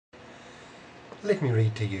Let me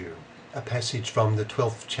read to you a passage from the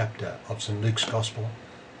 12th chapter of St. Luke's Gospel,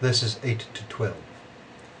 verses 8 to 12.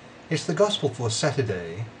 It's the Gospel for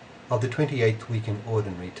Saturday of the 28th week in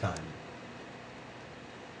Ordinary Time.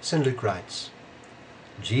 St. Luke writes,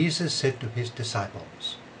 Jesus said to his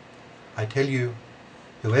disciples, I tell you,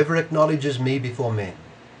 whoever acknowledges me before men,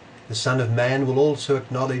 the Son of Man will also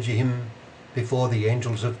acknowledge him before the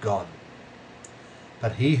angels of God.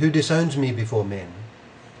 But he who disowns me before men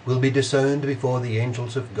will be disowned before the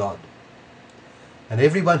angels of God. And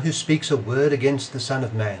everyone who speaks a word against the Son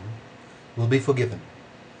of Man will be forgiven,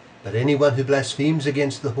 but anyone who blasphemes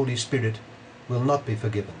against the Holy Spirit will not be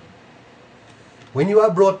forgiven. When you are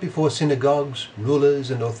brought before synagogues, rulers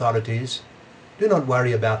and authorities, do not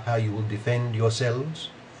worry about how you will defend yourselves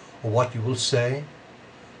or what you will say,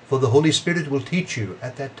 for the Holy Spirit will teach you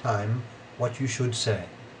at that time what you should say.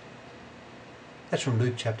 That's from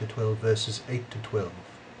Luke chapter 12, verses 8 to 12.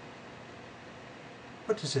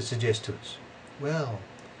 What does it suggest to us? Well,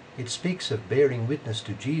 it speaks of bearing witness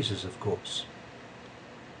to Jesus, of course.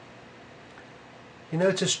 You know,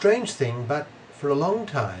 it's a strange thing, but for a long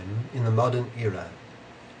time in the modern era,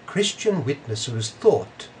 Christian witness was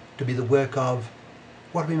thought to be the work of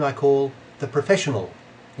what we might call the professional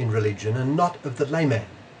in religion and not of the layman.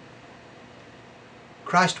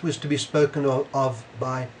 Christ was to be spoken of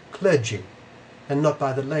by clergy and not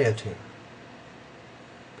by the laity.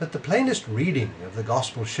 But the plainest reading of the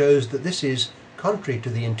Gospel shows that this is contrary to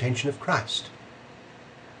the intention of Christ.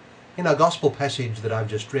 In our Gospel passage that I've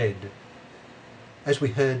just read, as we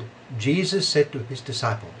heard, Jesus said to his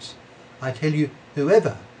disciples, I tell you,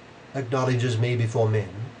 whoever acknowledges me before men,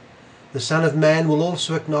 the Son of Man will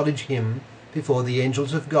also acknowledge him before the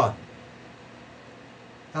angels of God.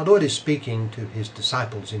 Our Lord is speaking to his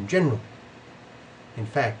disciples in general. In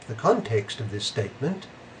fact, the context of this statement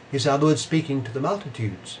is our Lord speaking to the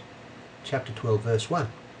multitudes. Chapter 12, verse 1.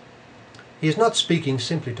 He is not speaking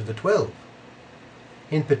simply to the 12.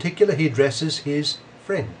 In particular, he addresses his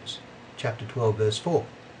friends. Chapter 12, verse 4.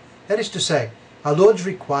 That is to say, our Lord's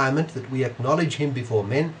requirement that we acknowledge him before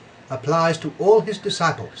men applies to all his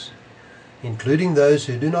disciples, including those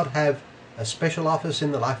who do not have a special office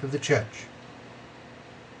in the life of the church.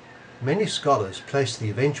 Many scholars place the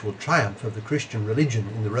eventual triumph of the Christian religion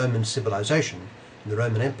in the Roman civilization, in the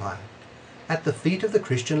Roman Empire, at the feet of the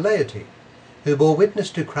Christian laity, who bore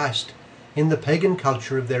witness to Christ in the pagan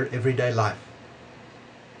culture of their everyday life.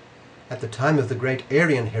 At the time of the great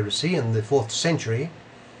Arian heresy in the 4th century,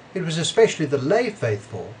 it was especially the lay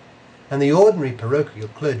faithful and the ordinary parochial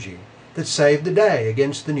clergy that saved the day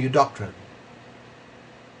against the new doctrine.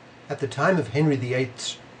 At the time of Henry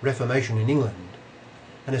VIII's Reformation in England,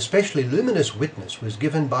 an especially luminous witness was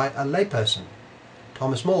given by a layperson,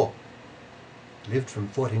 Thomas More, lived from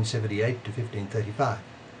 1478 to 1535.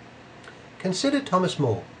 Consider Thomas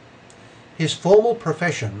More. His formal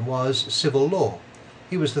profession was civil law.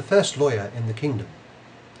 He was the first lawyer in the kingdom.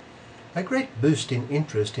 A great boost in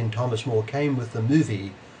interest in Thomas More came with the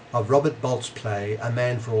movie of Robert Bolt's play A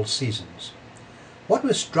Man for All Seasons. What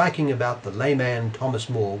was striking about the layman Thomas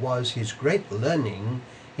More was his great learning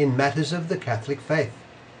in matters of the Catholic faith.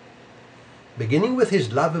 Beginning with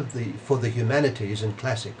his love for the humanities and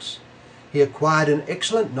classics, he acquired an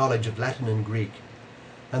excellent knowledge of Latin and Greek,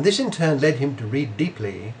 and this in turn led him to read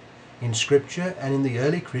deeply in Scripture and in the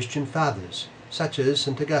early Christian fathers, such as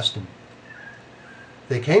St. Augustine.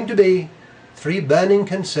 There came to be three burning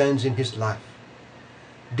concerns in his life: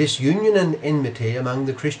 disunion and enmity among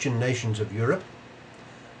the Christian nations of Europe,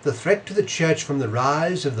 the threat to the Church from the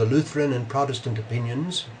rise of the Lutheran and Protestant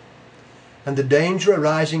opinions, and the danger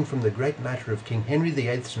arising from the great matter of King Henry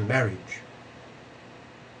VIII's marriage.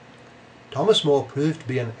 Thomas More proved to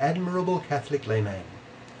be an admirable Catholic layman.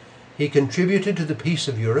 He contributed to the peace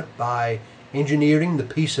of Europe by engineering the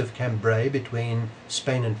Peace of Cambrai between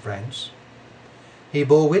Spain and France. He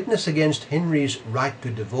bore witness against Henry's right to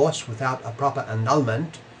divorce without a proper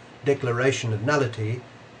annulment, declaration of nullity,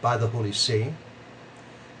 by the Holy See.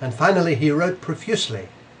 And finally, he wrote profusely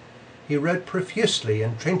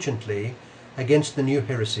and trenchantly against the new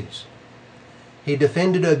heresies. He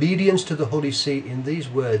defended obedience to the Holy See in these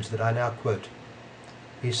words that I now quote.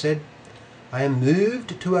 He said, I am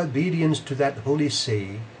moved to obedience to that Holy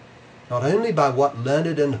See, not only by what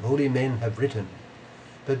learned and holy men have written,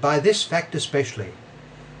 but by this fact especially,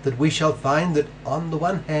 that we shall find that on the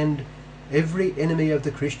one hand every enemy of the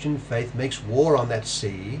Christian faith makes war on that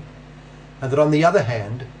See, and that on the other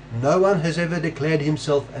hand no one has ever declared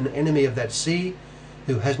himself an enemy of that See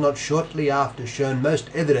who has not shortly after shown most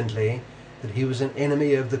evidently that he was an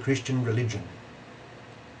enemy of the Christian religion.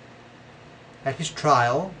 At his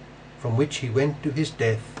trial, from which he went to his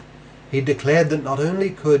death, He declared that not only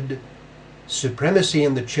could supremacy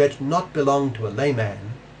in the church not belong to a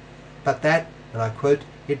layman, but that, and I quote,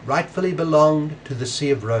 it rightfully belonged to the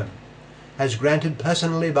See of Rome, as granted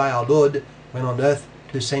personally by our Lord when on earth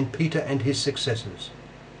to St. Peter and his successors.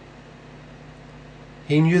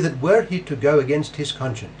 He knew that were he to go against his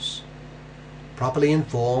conscience, properly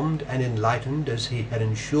informed and enlightened as he had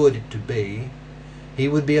ensured it to be, he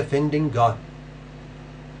would be offending God.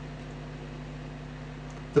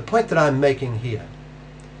 The point that I'm making here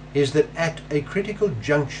is that at a critical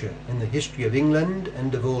juncture in the history of England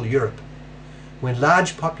and of all Europe, when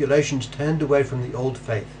large populations turned away from the old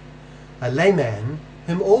faith, a layman,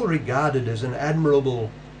 whom all regarded as an admirable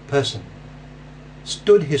person,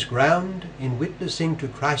 stood his ground in witnessing to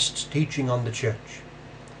Christ's teaching on the church.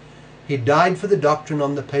 He died for the doctrine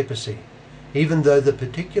on the papacy, even though the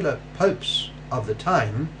particular popes of the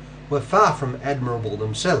time were far from admirable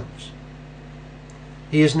themselves.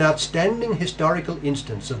 He is an outstanding historical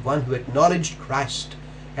instance of one who acknowledged Christ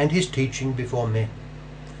and his teaching before men.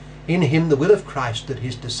 In him the will of Christ that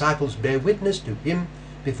his disciples bear witness to him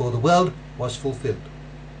before the world was fulfilled.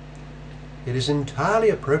 It is entirely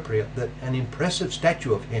appropriate that an impressive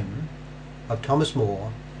statue of him, of Thomas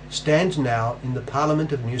More, stands now in the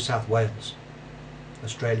Parliament of New South Wales,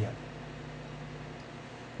 Australia.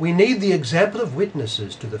 We need the example of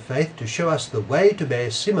witnesses to the faith to show us the way to bear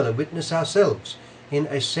similar witness ourselves in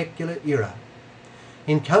a secular era.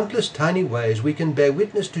 In countless tiny ways we can bear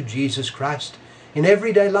witness to Jesus Christ in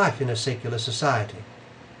everyday life in a secular society.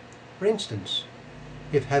 For instance,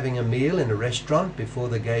 if having a meal in a restaurant before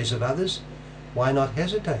the gaze of others, why not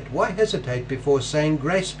hesitate? Why hesitate before saying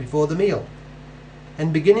grace before the meal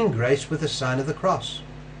and beginning grace with the sign of the cross?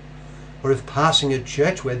 Or if passing a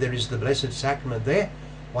church where there is the Blessed Sacrament there,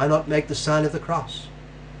 why not make the sign of the cross?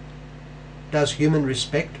 Does human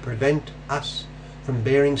respect prevent us from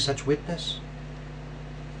bearing such witness?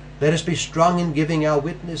 Let us be strong in giving our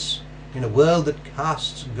witness in a world that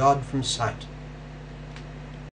casts God from sight.